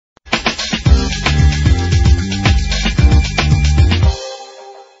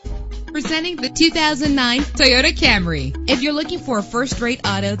Presenting the 2009 Toyota Camry. If you're looking for a first-rate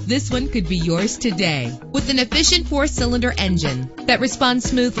auto, this one could be yours today. With an efficient 4-cylinder engine that responds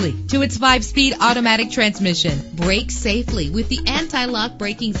smoothly to its 5-speed automatic transmission. Brake safely with the anti-lock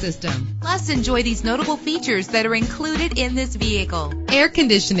braking system. Plus, enjoy these notable features that are included in this vehicle: air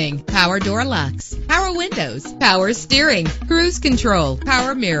conditioning, power door locks, power windows, power steering, cruise control,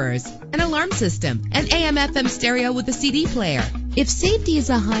 power mirrors, an alarm system, an AM/FM stereo with a CD player. If safety is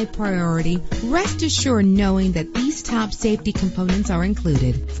a high priority, rest assured knowing that these top safety components are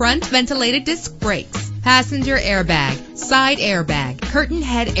included: front ventilated disc brakes, passenger airbag, side airbag, curtain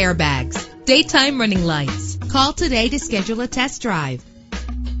head airbags, daytime running lights. Call today to schedule a test drive.